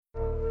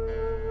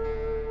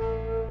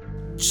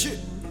Shit.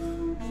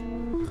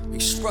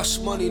 Express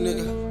money,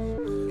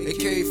 nigga.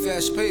 AKA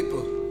fast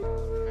paper.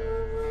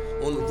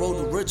 On the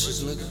road to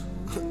riches, nigga.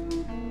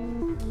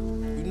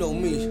 You know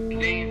me.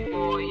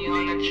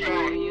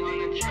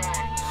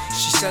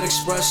 She said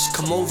express,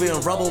 come over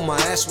and rub on my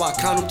ass while I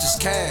count up this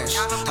cash.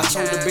 I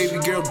told the baby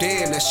girl,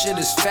 damn, that shit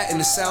is fat and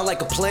it sound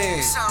like a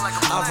plan.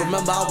 I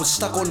remember I was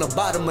stuck on the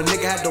bottom, a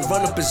nigga had to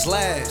run up his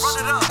last.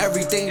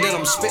 Everything that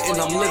I'm spitting,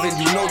 I'm living,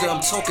 you know that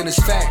I'm talking is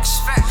facts.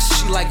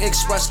 She like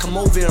express, come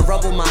over and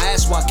rub on my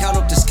ass while I count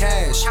up this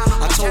cash.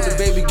 I told the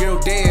baby girl,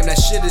 damn, that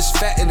shit is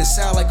fat and it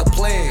sound like a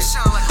plan.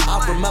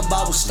 I remember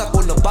I was stuck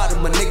on the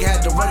bottom, a nigga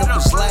had to run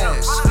up his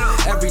last.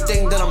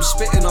 Everything that I'm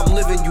spitting, I'm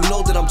living, you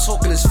know that I'm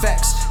talking is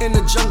facts. In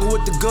the jungle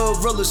with the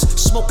gorillas,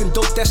 smoking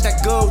dope, that's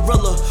that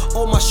gorilla.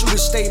 All my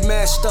shooters stay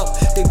mashed up,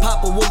 they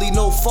pop a woolly,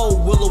 no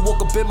four-wheeler.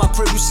 Walk up in my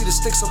crib, you see the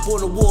sticks up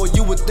on the wall.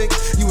 You would think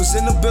you was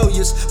in the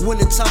billiards.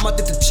 Winter time, I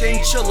did the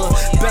chinchilla.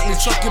 Bentley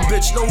trucking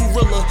bitch, no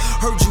gorilla.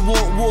 Heard you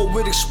want war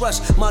with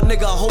Express, my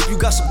nigga, I hope you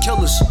got some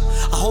killers.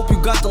 I hope you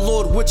got the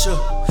Lord with ya,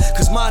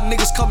 cause my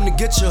niggas coming to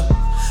get ya.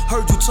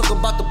 Heard you talk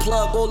about the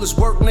plug, all this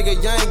work,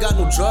 nigga, y'all ain't got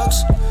no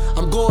drugs.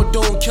 I'm going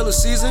doing killer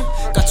season,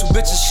 got two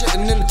bitches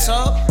shitting in the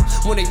tub.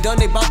 When they done,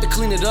 they bout to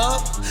clean it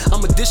up.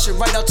 I'ma dish it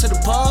right out to the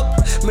pub.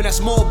 Man,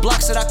 that's more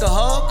blocks that I could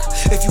hug.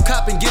 If you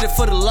cop and get it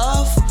for the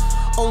love.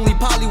 Only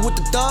Polly with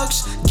the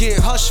thugs,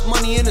 getting hush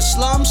money in the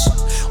slums.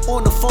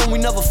 On the phone, we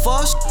never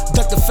fuss.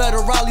 Duck the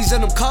federales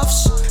in them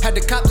cuffs. Had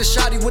to cop the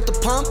shotty with the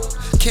pump.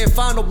 Can't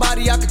find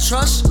nobody I can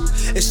trust.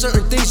 It's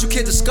certain things you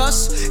can't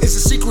discuss. It's a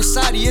secret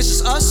society, it's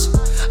just us.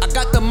 I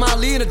got the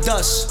Molly in the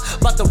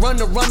dust. About to run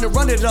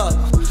it up.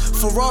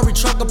 Ferrari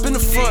truck up in the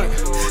front.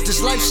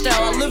 This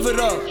lifestyle, I live it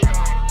up.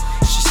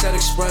 She said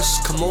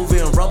express, come over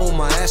and rub on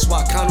my ass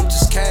while I count up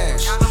this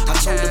cash. I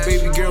told the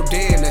baby girl,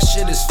 damn, that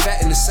shit is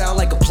fat and it sound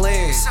like a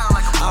plan.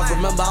 I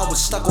remember I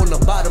was stuck on the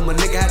bottom, a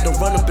nigga had to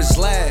run up his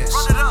last.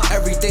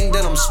 Everything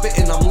that I'm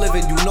spitting, I'm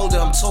living, you know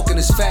that I'm talking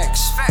is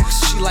facts.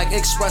 She like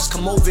express,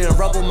 come over and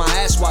rub on my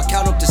ass while I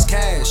count up this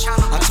cash.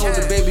 I told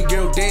the baby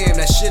girl, damn,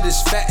 that shit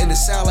is fat and it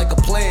sound like a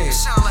plan.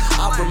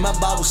 I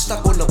remember I was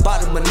stuck on the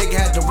bottom, a nigga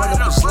had to run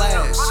up his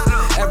last.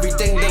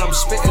 Everything that I'm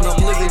spitting,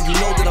 I'm living, you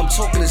know that I'm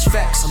talking is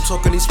facts. I'm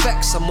talking these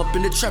facts. I'm up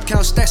in the trap,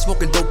 count stacks,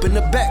 smoking dope in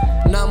the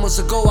back. 9 months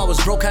ago, I was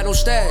broke, had no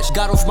stash.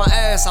 Got off my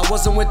ass, I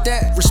wasn't with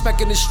that.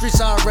 Respecting the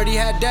streets, I already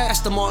had that.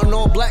 Aston Martin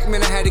all black,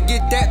 man, I had to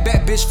get that.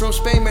 Bad bitch from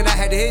Spain, man, I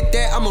had to hit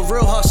that. I'm a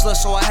real hustler,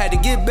 so I had to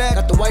get back.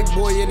 Got the white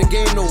boy in the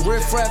game, no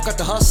riff-raff. Got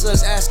the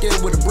hustlers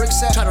asking with a brick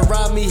sack. Try to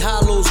rob me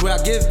hollows where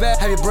I give back.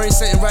 Have your brain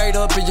sitting right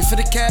up and you fit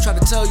a cap. Try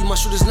to tell you my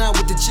shooters now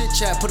with the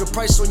chit-chat. Put a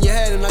price on your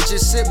head and I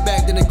just sit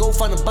back. Then they go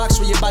find a box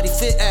where your body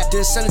fit at.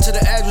 Then send it to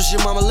the address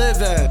your mama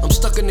live at. I'm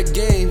stuck in the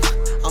game,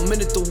 I'm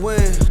in it to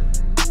win.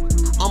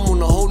 I'm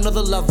on a whole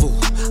nother level,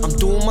 I'm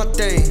doing my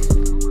thing.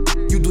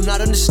 You do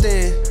not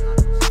understand,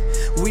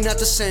 we not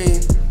the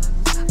same.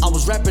 I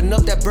was wrapping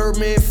up that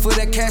Birdman for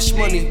that cash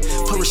money.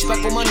 Put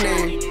respect on my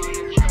name.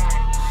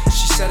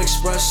 She said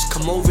express,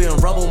 come over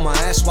and rub on my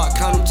ass while I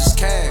count up this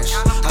cash.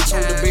 I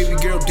told the baby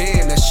girl,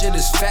 damn, that shit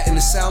is fat and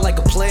it sound like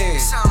a plan.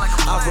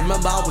 I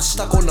remember I was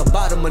stuck on the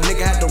bottom, a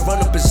nigga had to run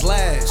up his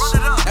last.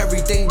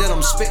 Everything that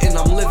I'm spitting,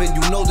 I'm living,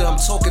 you know that I'm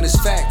talking is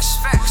facts.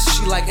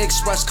 She like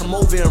express, come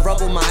over and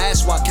rub on my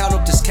ass while I count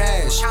up this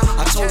cash.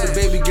 I told the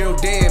baby girl,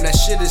 damn, that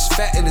shit is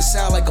fat and it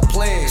sound like a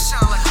plan.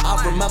 I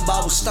remember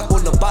I was stuck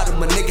on the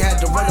bottom, a nigga had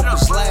to run up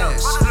his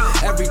last.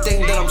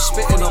 Everything that I'm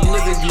spitting, I'm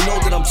living, you know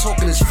that I'm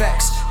talking is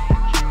facts.